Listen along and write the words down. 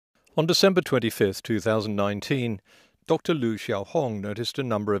On December 25, 2019, Dr. Lu Xiaohong noticed a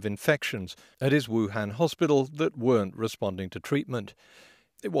number of infections at his Wuhan hospital that weren't responding to treatment.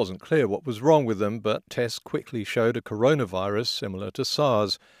 It wasn't clear what was wrong with them, but tests quickly showed a coronavirus similar to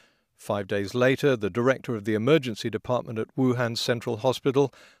SARS. 5 days later, the director of the emergency department at Wuhan Central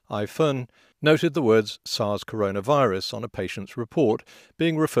Hospital, Ai Fen, noted the words SARS coronavirus on a patient's report,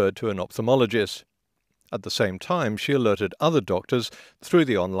 being referred to an ophthalmologist. At the same time, she alerted other doctors through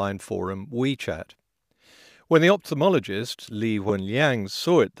the online forum WeChat. When the ophthalmologist, Li Wenliang,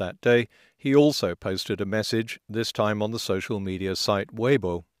 saw it that day, he also posted a message, this time on the social media site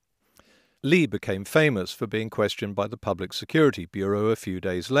Weibo. Li became famous for being questioned by the Public Security Bureau a few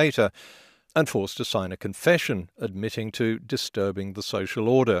days later and forced to sign a confession admitting to disturbing the social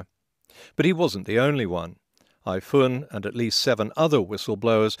order. But he wasn't the only one. Ai Fen and at least 7 other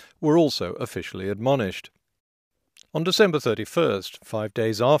whistleblowers were also officially admonished. On December 31st, 5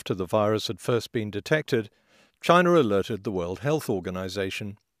 days after the virus had first been detected, China alerted the World Health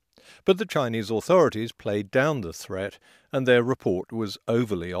Organization. But the Chinese authorities played down the threat, and their report was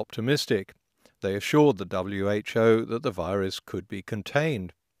overly optimistic. They assured the WHO that the virus could be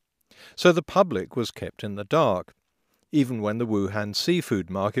contained. So the public was kept in the dark. Even when the Wuhan seafood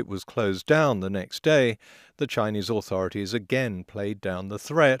market was closed down the next day, the Chinese authorities again played down the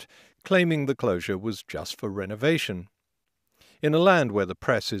threat, claiming the closure was just for renovation. In a land where the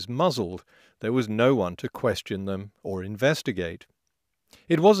press is muzzled, there was no one to question them or investigate.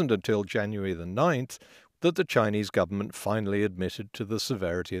 It wasn't until January the 9th that the Chinese government finally admitted to the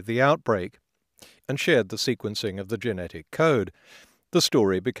severity of the outbreak and shared the sequencing of the genetic code. The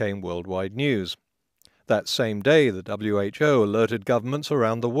story became worldwide news. That same day, the WHO alerted governments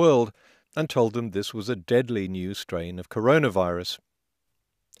around the world and told them this was a deadly new strain of coronavirus.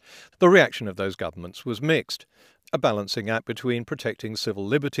 The reaction of those governments was mixed, a balancing act between protecting civil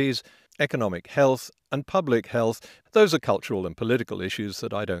liberties, economic health, and public health. Those are cultural and political issues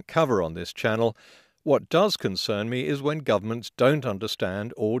that I don't cover on this channel. What does concern me is when governments don't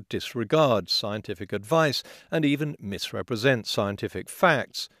understand or disregard scientific advice and even misrepresent scientific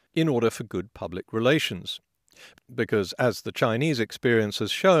facts in order for good public relations. Because, as the Chinese experience has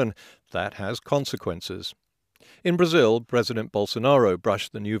shown, that has consequences. In Brazil, President Bolsonaro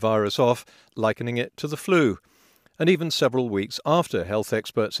brushed the new virus off, likening it to the flu. And even several weeks after health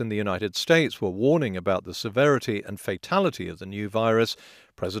experts in the United States were warning about the severity and fatality of the new virus,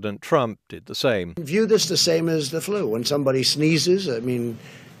 President Trump did the same. View this the same as the flu. When somebody sneezes,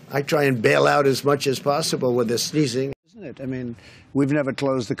 I try and bail out as much as possible with the sneezing. Isn't it? We've never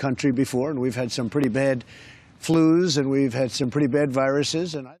closed the country before, and we've had some pretty bad flus, and we've had some pretty bad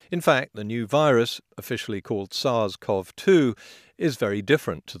viruses. In fact, the new virus, officially called SARS-CoV-2, is very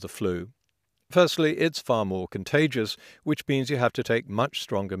different to the flu. Firstly, it's far more contagious, which means you have to take much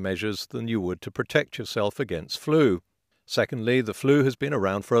stronger measures than you would to protect yourself against flu. Secondly, the flu has been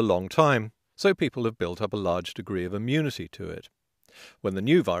around for a long time, so people have built up a large degree of immunity to it. When the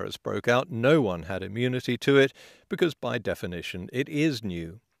new virus broke out, no one had immunity to it because, by definition, it is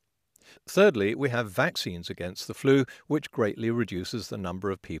new. Thirdly, we have vaccines against the flu, which greatly reduces the number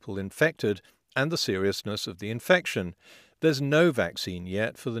of people infected and the seriousness of the infection. There's no vaccine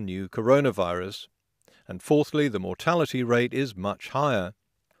yet for the new coronavirus. And fourthly, the mortality rate is much higher.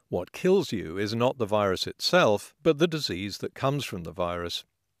 What kills you is not the virus itself, but the disease that comes from the virus.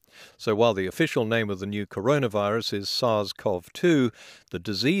 So while the official name of the new coronavirus is SARS-CoV-2, the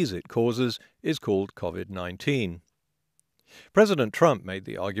disease it causes is called COVID-19. President Trump made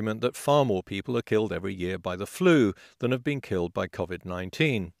the argument that far more people are killed every year by the flu than have been killed by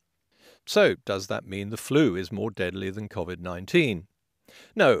COVID-19. So, does that mean the flu is more deadly than COVID-19?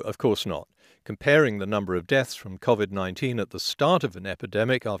 No, of course not. Comparing the number of deaths from COVID-19 at the start of an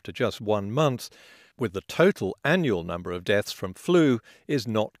epidemic after just 1 month with the total annual number of deaths from flu is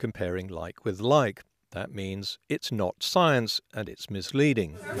not comparing like with like. That means it's not science and it's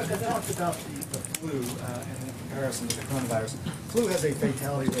misleading. Talked about the flu and in comparison to the coronavirus. Flu has a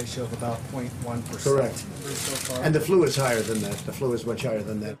fatality ratio of about 0.1%. Correct. So far. And the flu is higher than that. The flu is much higher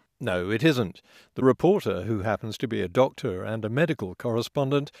than that. No, it isn't. The reporter, who happens to be a doctor and a medical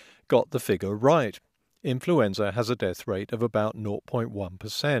correspondent, got the figure right. Influenza has a death rate of about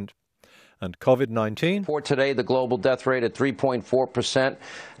 0.1%. And COVID-19? For today, the global death rate at 3.4%,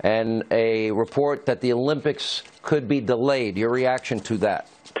 and a report that the Olympics could be delayed. Your reaction to that?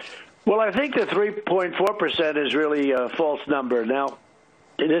 Well, I think the 3.4% is really a false number. Now,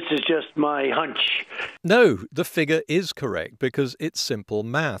 this is just my hunch. No, the figure is correct because it's simple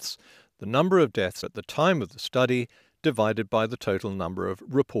maths. The number of deaths at the time of the study divided by the total number of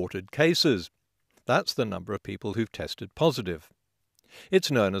reported cases. That's the number of people who've tested positive.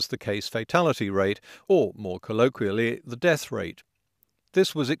 It's known as the case fatality rate, or more colloquially, the death rate.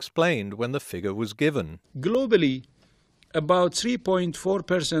 This was explained when the figure was given. Globally, about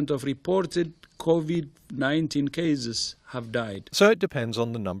 3.4% of reported COVID-19 cases have died. So it depends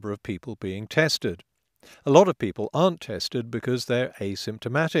on the number of people being tested. A lot of people aren't tested because they're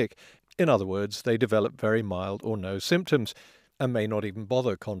asymptomatic. In other words, they develop very mild or no symptoms and may not even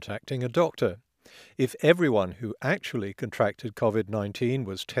bother contacting a doctor. If everyone who actually contracted COVID-19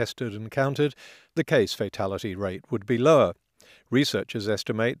 was tested and counted, the case fatality rate would be lower. Researchers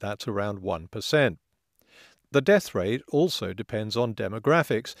estimate that's around 1%. The death rate also depends on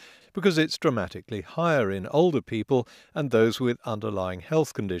demographics because it's dramatically higher in older people and those with underlying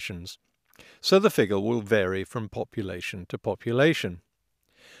health conditions. So the figure will vary from population to population.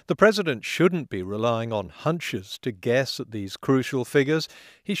 The president shouldn't be relying on hunches to guess at these crucial figures.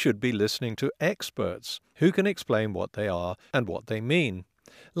 He should be listening to experts who can explain what they are and what they mean,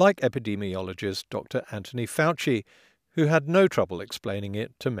 like epidemiologist Dr. Anthony Fauci, who had no trouble explaining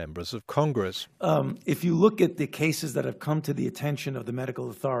it to members of Congress. If you look at the cases that have come to the attention of the medical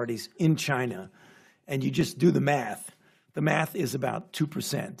authorities in China, and you just do the math is about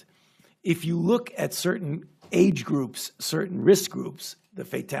 2%. If you look at certain age groups, certain risk groups, the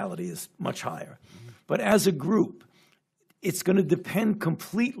fatality is much higher. But as a group, it's going to depend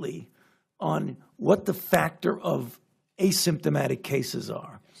completely on what the factor of asymptomatic cases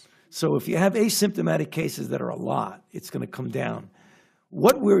are. So if you have asymptomatic cases that are a lot, it's going to come down.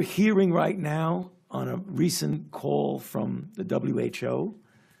 What we're hearing right now on a recent call from the WHO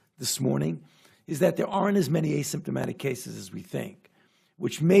this morning is that there aren't as many asymptomatic cases as we think,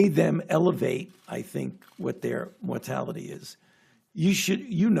 which made them elevate, I think, what their mortality is.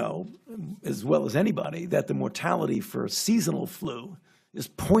 You know, as well as anybody, that the mortality for seasonal flu is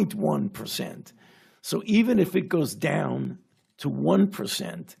 0.1%. So even if it goes down to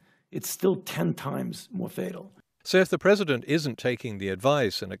 1%, it's still 10 times more fatal. So if the president isn't taking the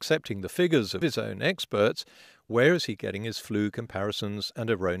advice and accepting the figures of his own experts, where is he getting his flu comparisons and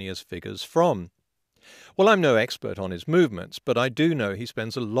erroneous figures from? Well, I'm no expert on his movements, but I do know he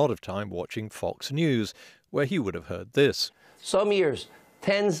spends a lot of time watching Fox News, where he would have heard this. Some years,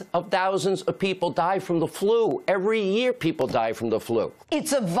 tens of thousands of people die from the flu. Every year people die from the flu.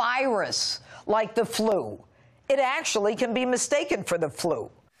 It's a virus, like the flu. It actually can be mistaken for the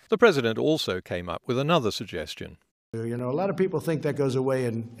flu. The president also came up with another suggestion. You know, a lot of people think that goes away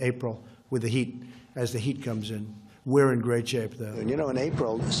in April with the heat, as the heat comes in. We're in great shape, though. And you know, in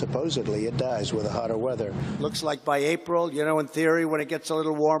April, supposedly it dies with the hotter weather. Looks like by April, you know, in theory, when it gets a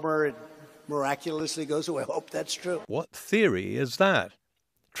little warmer, it miraculously goes away. I hope that's true. What theory is that?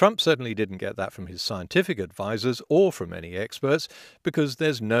 Trump certainly didn't get that from his scientific advisors or from any experts, because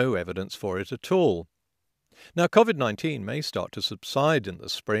there's no evidence for it at all. Now, COVID-19 may start to subside in the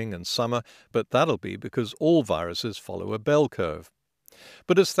spring and summer, but that'll be because all viruses follow a bell curve.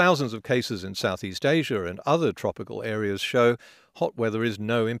 But as thousands of cases in Southeast Asia and other tropical areas show, hot weather is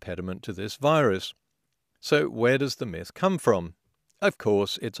no impediment to this virus. So where does the myth come from? Of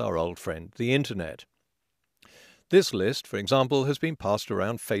course, it's our old friend, the Internet. This list, for example, has been passed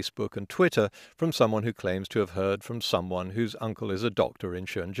around Facebook and Twitter from someone who claims to have heard from someone whose uncle is a doctor in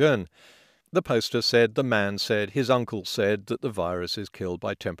Shenzhen. The poster said the man said his uncle said that the virus is killed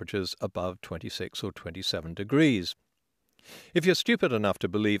by temperatures above 26 or 27 degrees. If you're stupid enough to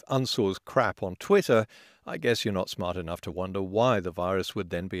believe unsourced crap on Twitter, I guess you're not smart enough to wonder why the virus would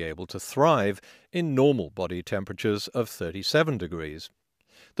then be able to thrive in normal body temperatures of 37 degrees.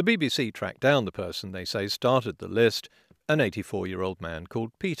 The BBC tracked down the person they say started the list, an 84-year-old man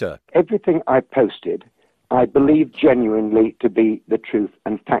called Peter. Everything I posted, I believe genuinely to be the truth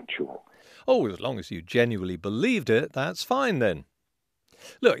and factual. Oh, as long as you genuinely believed it, that's fine then.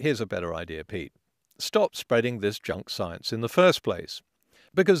 Look, here's a better idea, Pete. Stop spreading this junk science in the first place.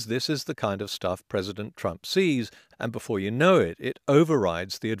 Because this is the kind of stuff President Trump sees, and before you know it, it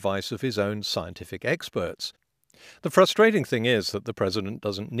overrides the advice of his own scientific experts. The frustrating thing is that the president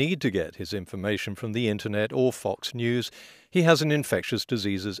doesn't need to get his information from the Internet or Fox News. He has an infectious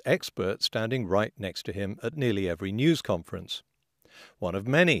diseases expert standing right next to him at nearly every news conference. One of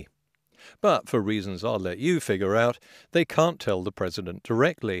many. But for reasons I'll let you figure out, they can't tell the president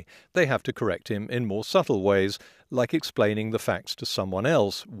directly. They have to correct him in more subtle ways, like explaining the facts to someone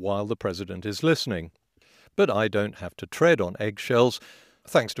else while the president is listening. But I don't have to tread on eggshells.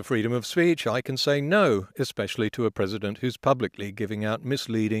 Thanks to freedom of speech, I can say no, especially to a president who's publicly giving out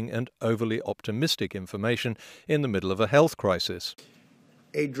misleading and overly optimistic information in the middle of a health crisis.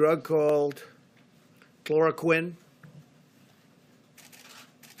 A drug called chloroquine,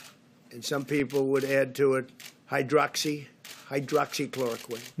 and some people would add to it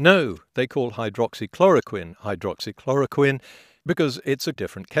hydroxychloroquine. No, they call hydroxychloroquine because it's a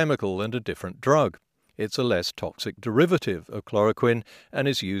different chemical and a different drug. It's a less toxic derivative of chloroquine and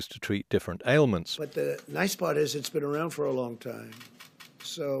is used to treat different ailments. But the nice part is it's been around for a long time.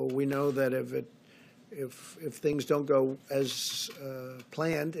 So we know that if things don't go as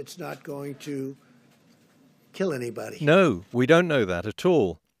planned, it's not going to kill anybody. No, we don't know that at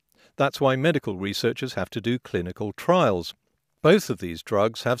all. That's why medical researchers have to do clinical trials. Both of these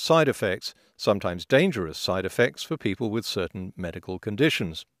drugs have side effects, sometimes dangerous side effects for people with certain medical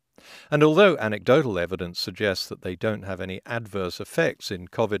conditions. And although anecdotal evidence suggests that they don't have any adverse effects in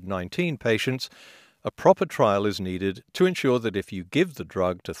COVID-19 patients, a proper trial is needed to ensure that if you give the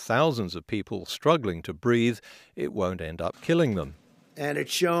drug to thousands of people struggling to breathe, it won't end up killing them. And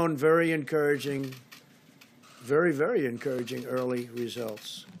it's shown very encouraging, very, very encouraging early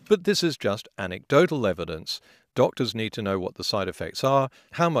results. But this is just anecdotal evidence. Doctors need to know what the side effects are,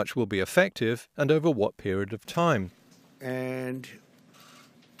 how much will be effective, and over what period of time. And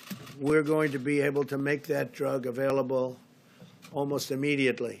we're going to be able to make that drug available almost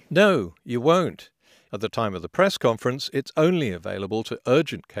immediately. No, you won't. At the time of the press conference, it's only available to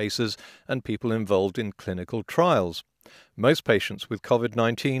urgent cases and people involved in clinical trials. Most patients with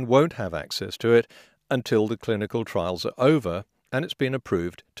COVID-19 won't have access to it until the clinical trials are over and it's been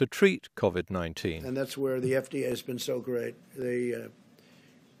approved to treat COVID-19. And that's where the FDA has been so great.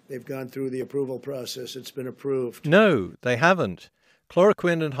 They've gone through the approval process. It's been approved. No, they haven't.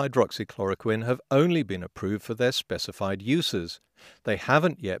 Chloroquine and hydroxychloroquine have only been approved for their specified uses. They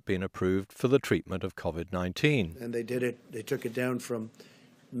haven't yet been approved for the treatment of COVID-19. And they did it. They took it down from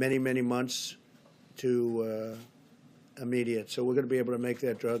many, many months to immediate. So we're going to be able to make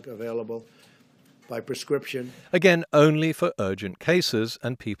that drug available by prescription. Again, only for urgent cases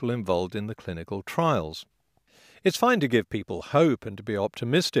and people involved in the clinical trials. It's fine to give people hope and to be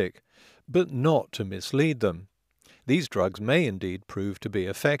optimistic, but not to mislead them. These drugs may indeed prove to be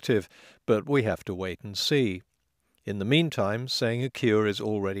effective, but we have to wait and see. In the meantime, saying a cure is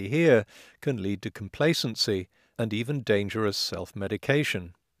already here can lead to complacency and even dangerous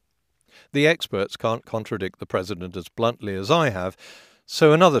self-medication. The experts can't contradict the president as bluntly as I have,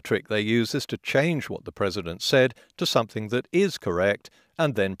 so another trick they use is to change what the president said to something that is correct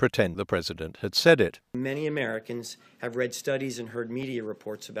and then pretend the president had said it. Many Americans have read studies and heard media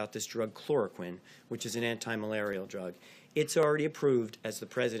reports about this drug chloroquine, which is an anti-malarial drug. It's already approved, as the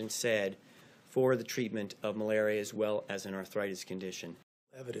president said, for the treatment of malaria as well as an arthritis condition.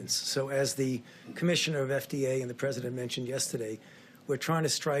 Evidence. So as the commissioner of FDA and the president mentioned yesterday, we're trying to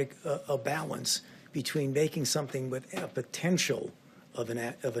strike a balance between making something with a potential of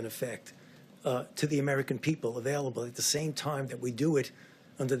an effect to the American people available at the same time that we do it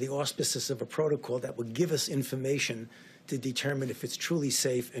under the auspices of a protocol that would give us information to determine if it's truly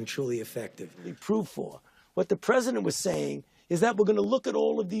safe and truly effective. Proof for. What the president was saying is that we're going to look at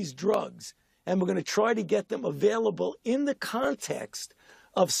all of these drugs and we're going to try to get them available in the context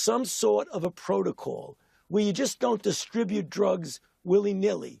of some sort of a protocol where you just don't distribute drugs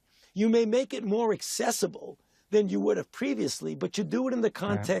willy-nilly. You may make it more accessible than you would have previously, but you do it in the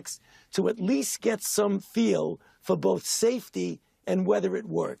context to at least get some feel for both safety and whether it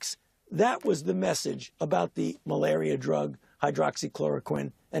works. That was the message about the malaria drug,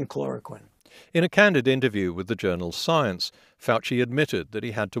 hydroxychloroquine and chloroquine. In a candid interview with the journal Science, Fauci admitted that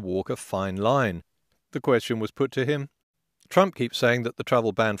he had to walk a fine line. The question was put to him. Trump keeps saying that the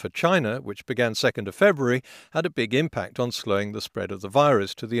travel ban for China, which began 2nd of February, had a big impact on slowing the spread of the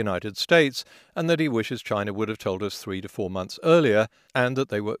virus to the United States, and that he wishes China would have told us 3 to 4 months earlier, and that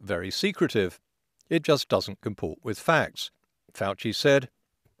they were very secretive. It just doesn't comport with facts. Fauci said,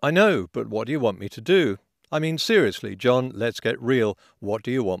 "I know, but what do you want me to do? I mean, seriously, John, let's get real. What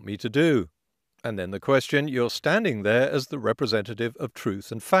do you want me to do?" And then the question, you're standing there as the representative of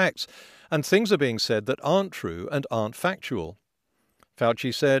truth and facts, and things are being said that aren't true and aren't factual.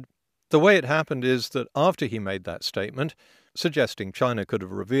 Fauci said, "The way it happened is that after he made that statement, suggesting China could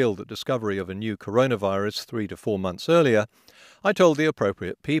have revealed the discovery of a new coronavirus 3 to 4 months earlier, I told the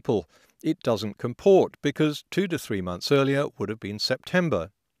appropriate people, it doesn't comport because 2 to 3 months earlier would have been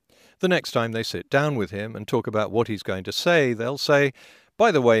September. The next time they sit down with him and talk about what he's going to say, they'll say,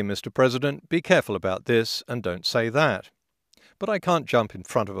 'By the way, Mr. President, be careful about this and don't say that.' But I can't jump in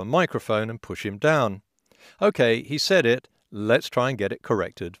front of a microphone and push him down. Okay, he said it, let's try and get it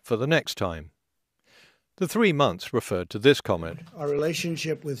corrected for the next time." The 3 months referred to this comment. Our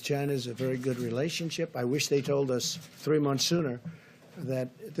relationship with China is a very good relationship. I wish they told us 3 months sooner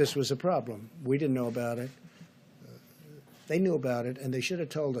that this was a problem. We didn't know about it. They knew about it, and they should have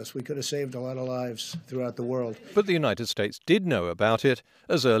told us. We could have saved a lot of lives throughout the world. But the United States did know about it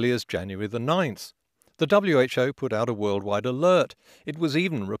as early as January the 9th. The WHO put out a worldwide alert. It was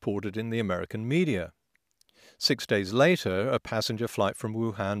even reported in the American media. 6 days later, a passenger flight from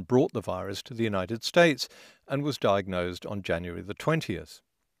Wuhan brought the virus to the United States and was diagnosed on January the 20th.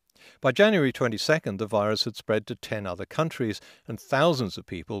 By January 22nd, the virus had spread to 10 other countries and thousands of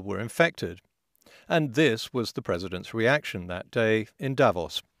people were infected. And this was the president's reaction that day in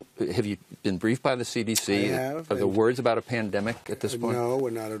Davos. Have you been briefed by the CDC? I have. Are there words about a pandemic at this point? No, we're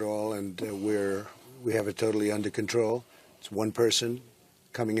not at all, and we have it totally under control. It's one person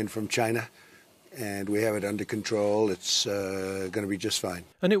coming in from China, and we have it under control. It's going to be just fine.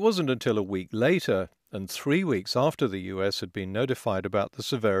 And it wasn't until a week later, and 3 weeks after the US had been notified about the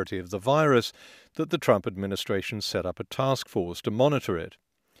severity of the virus, that the Trump administration set up a task force to monitor it.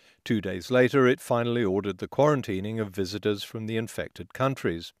 2 days later, it finally ordered the quarantining of visitors from the infected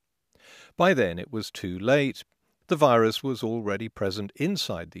countries. By then, it was too late. The virus was already present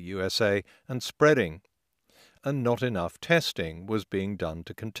inside the USA and spreading, and not enough testing was being done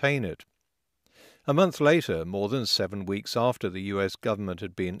to contain it. A month later, more than 7 weeks after the US government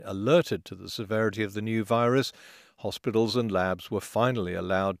had been alerted to the severity of the new virus, hospitals and labs were finally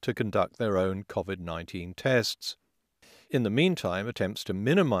allowed to conduct their own COVID-19 tests. In the meantime, attempts to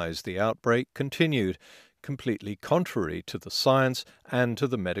minimize the outbreak continued, completely contrary to the science and to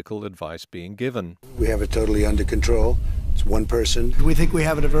the medical advice being given. We have it totally under control. It's one person. We think we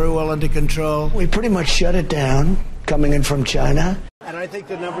have it very well under control. We pretty much shut it down, coming in from China. And I think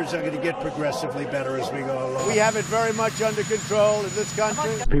the numbers are going to get progressively better as we go along. We have it very much under control in this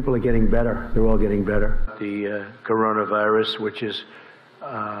country. People are getting better. They're all getting better. The coronavirus, which is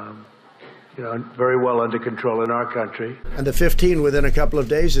very well under control in our country. And the 15 within a couple of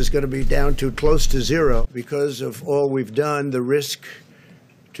days is going to be down to close to zero. Because of all we've done, the risk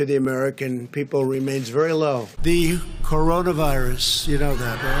to the American people remains very low. The coronavirus, you know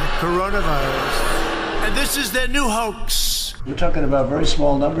that, right? Coronavirus. And this is their new hoax. We're talking about very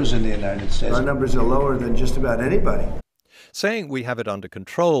small numbers in the United States. Our numbers are lower than just about anybody. Saying we have it under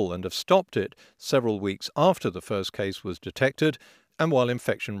control and have stopped it several weeks after the first case was detected, and while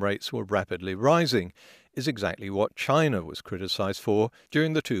infection rates were rapidly rising, is exactly what China was criticized for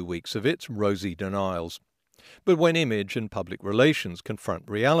during the 2 weeks of its rosy denials. But when image and public relations confront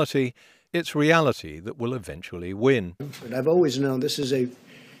reality, it's reality that will eventually win. But I've always known this is a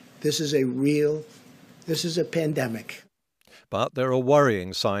pandemic. But there are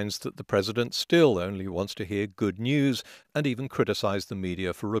worrying signs that the president still only wants to hear good news and even criticize the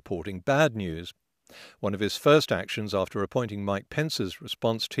media for reporting bad news. One of his first actions after appointing Mike Pence's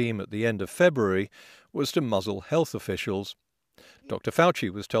response team at the end of February was to muzzle health officials. Dr. Fauci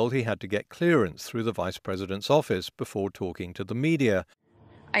was told he had to get clearance through the vice president's office before talking to the media.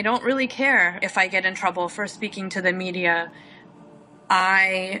 I don't really care if I get in trouble for speaking to the media.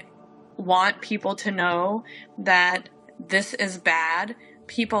 I want people to know that this is bad.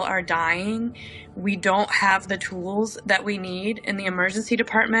 People are dying. We don't have the tools that we need in the emergency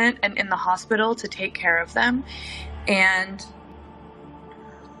department and in the hospital to take care of them. And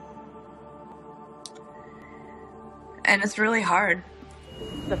it's really hard.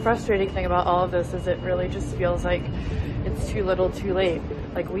 The frustrating thing about all of this is it really just feels like it's too little too late.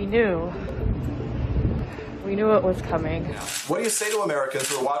 Like we knew it was coming. What do you say to Americans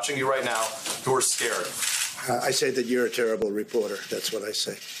who are watching you right now who are scared? I say that you're a terrible reporter. That's what I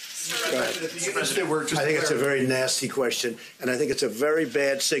say. I think it's a very nasty question, and I think it's a very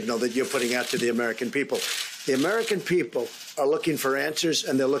bad signal that you're putting out to the American people. The American people are looking for answers,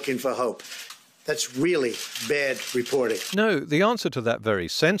 and they're looking for hope. That's really bad reporting. No, the answer to that very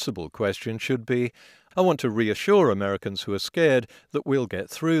sensible question should be, I want to reassure Americans who are scared that we'll get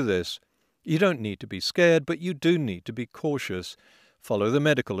through this. You don't need to be scared, but you do need to be cautious. Follow the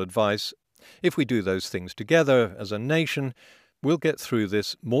medical advice. If we do those things together as a nation, we'll get through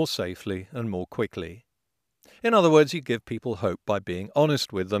this more safely and more quickly. In other words, you give people hope by being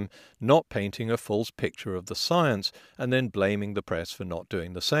honest with them, not painting a false picture of the science and then blaming the press for not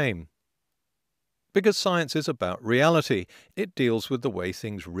doing the same. Because science is about reality. It deals with the way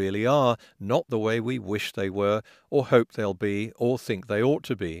things really are, not the way we wish they were, or hope they'll be, or think they ought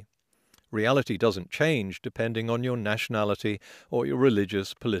to be. Reality doesn't change depending on your nationality or your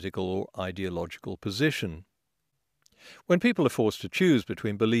religious, political, or ideological position. When people are forced to choose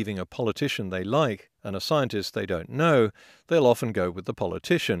between believing a politician they like and a scientist they don't know, they'll often go with the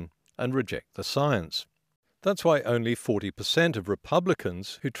politician and reject the science. That's why only 40% of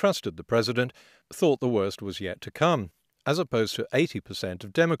Republicans who trusted the president thought the worst was yet to come, as opposed to 80%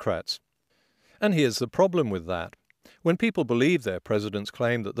 of Democrats. And here's the problem with that. When people believe their president's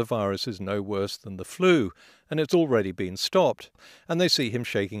claim that the virus is no worse than the flu, and it's already been stopped, and they see him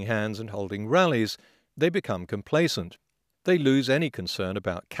shaking hands and holding rallies, they become complacent. They lose any concern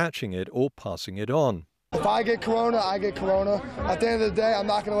about catching it or passing it on. If I get corona, I get corona. At the end of the day, I'm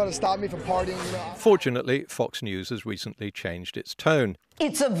not going to let it stop me from partying. Fortunately, Fox News has recently changed its tone.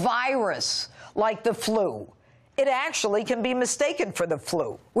 It's a virus like the flu. It actually can be mistaken for the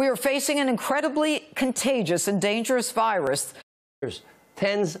flu. We are facing an incredibly contagious and dangerous virus.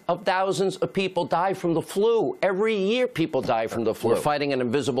 Tens of thousands of people die from the flu. Every year people die from the flu. We're fighting an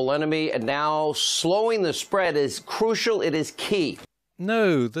invisible enemy, and now slowing the spread is crucial. It is key.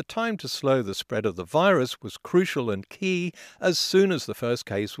 No, the time to slow the spread of the virus was crucial and key as soon as the first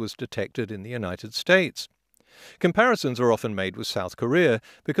case was detected in the United States. Comparisons are often made with South Korea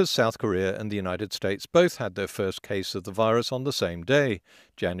because South Korea and the United States both had their first case of the virus on the same day,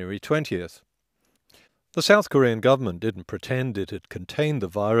 January 20th. The South Korean government didn't pretend it had contained the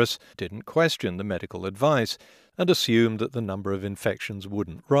virus, didn't question the medical advice, and assumed that the number of infections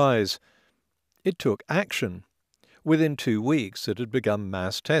wouldn't rise. It took action. Within 2 weeks, it had begun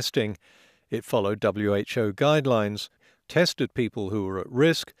mass testing. It followed WHO guidelines, tested people who were at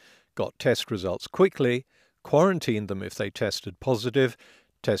risk, got test results quickly, quarantined them if they tested positive,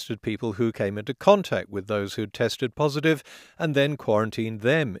 tested people who came into contact with those who'd tested positive, and then quarantined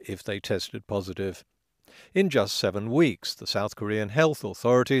them if they tested positive. In just 7 weeks, the South Korean health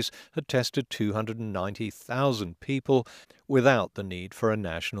authorities had tested 290,000 people without the need for a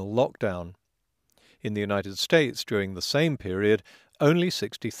national lockdown. In the United States, during the same period, only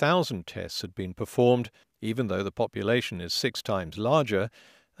 60,000 tests had been performed, even though the population is 6 times larger,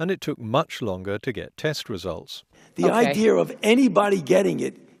 and it took much longer to get test results. The idea of anybody getting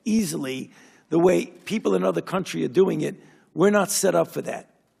it easily, the way people in other countries are doing it, we're not set up for that.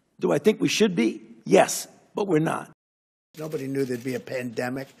 Do I think we should be? Yes, but we're not. Nobody knew there'd be a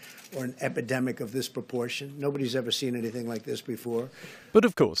pandemic or an epidemic of this proportion. Nobody's ever seen anything like this before. But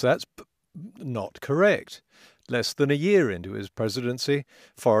of course, that's not correct. Less than a year into his presidency,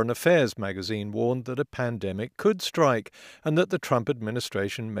 Foreign Affairs magazine warned that a pandemic could strike and that the Trump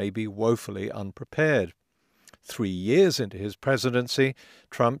administration may be woefully unprepared. 3 years into his presidency,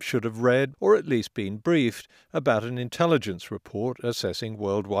 Trump should have read, or at least been briefed, about an intelligence report assessing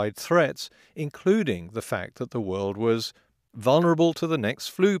worldwide threats, including the fact that the world was vulnerable to the next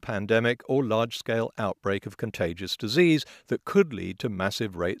flu pandemic or large-scale outbreak of contagious disease that could lead to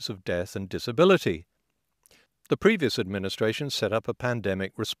massive rates of death and disability. The previous administration set up a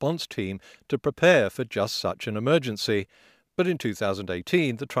pandemic response team to prepare for just such an emergency, but in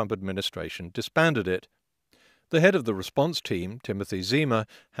 2018 the Trump administration disbanded it. The head of the response team, Timothy Zima,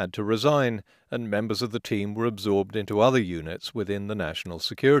 had to resign, and members of the team were absorbed into other units within the National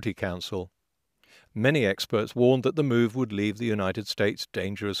Security Council. Many experts warned that the move would leave the United States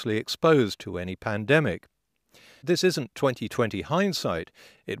dangerously exposed to any pandemic. This isn't 2020 hindsight.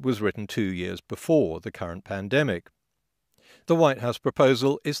 It was written 2 years before the current pandemic. The White House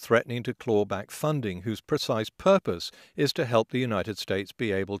proposal is threatening to claw back funding whose precise purpose is to help the United States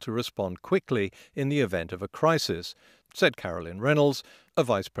be able to respond quickly in the event of a crisis, said Carolyn Reynolds, a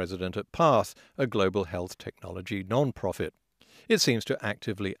vice president at PATH, a global health technology non-profit. It seems to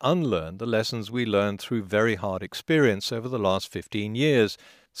actively unlearn the lessons we learned through very hard experience over the last 15 years,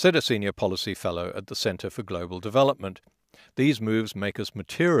 said a senior policy fellow at the Center for Global Development. These moves make us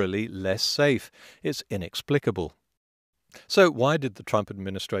materially less safe. It's inexplicable. So why did the Trump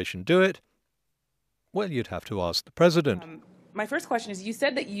administration do it? Well, you'd have to ask the president. My first question is, you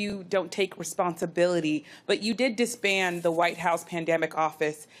said that you don't take responsibility, but you did disband the White House Pandemic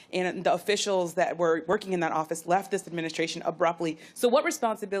Office, and the officials that were working in that office left this administration abruptly. So what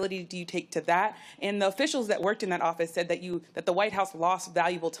responsibility do you take to that? And the officials that worked in that office said that the White House lost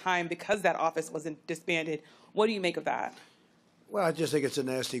valuable time because that office wasn't disbanded. What do you make of that? Well, I just think it's a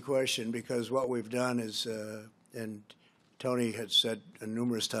nasty question because what we've done is, and Tony had said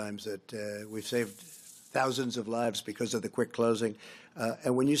numerous times that we've saved thousands of lives because of the quick closing.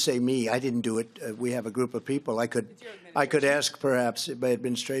 And when you say me, I didn't do it. We have a group of people. I could ask perhaps my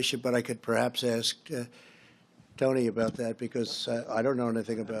administration, but I could perhaps ask Tony about that because I don't know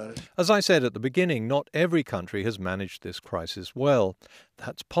anything about it. As I said at the beginning, not every country has managed this crisis well.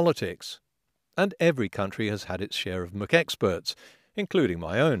 That's politics. And every country has had its share of McExperts, including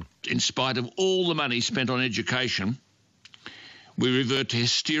my own. In spite of all the money spent on education, we revert to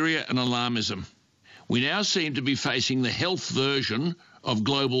hysteria and alarmism. We now seem to be facing the health version of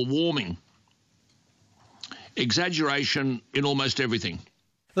global warming. Exaggeration in almost everything.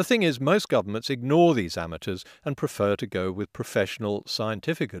 The thing is, most governments ignore these amateurs and prefer to go with professional,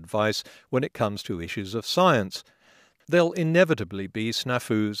 scientific advice when it comes to issues of science. There'll inevitably be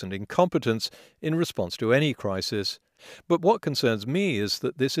snafus and incompetence in response to any crisis. But what concerns me is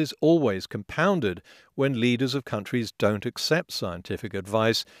that this is always compounded when leaders of countries don't accept scientific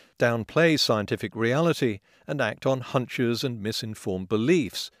advice, downplay scientific reality, and act on hunches and misinformed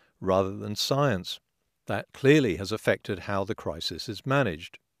beliefs rather than science. That clearly has affected how the crisis is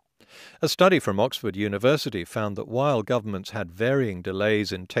managed. A study from Oxford University found that while governments had varying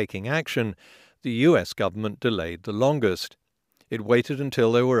delays in taking action, the US government delayed the longest. It waited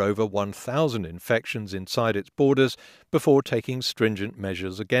until there were over 1,000 infections inside its borders before taking stringent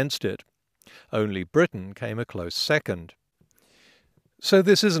measures against it. Only Britain came a close second. So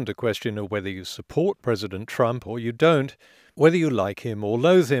this isn't a question of whether you support President Trump or you don't, whether you like him or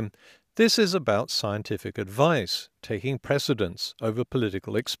loathe him. This is about scientific advice, taking precedence over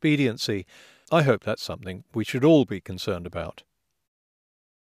political expediency. I hope that's something we should all be concerned about.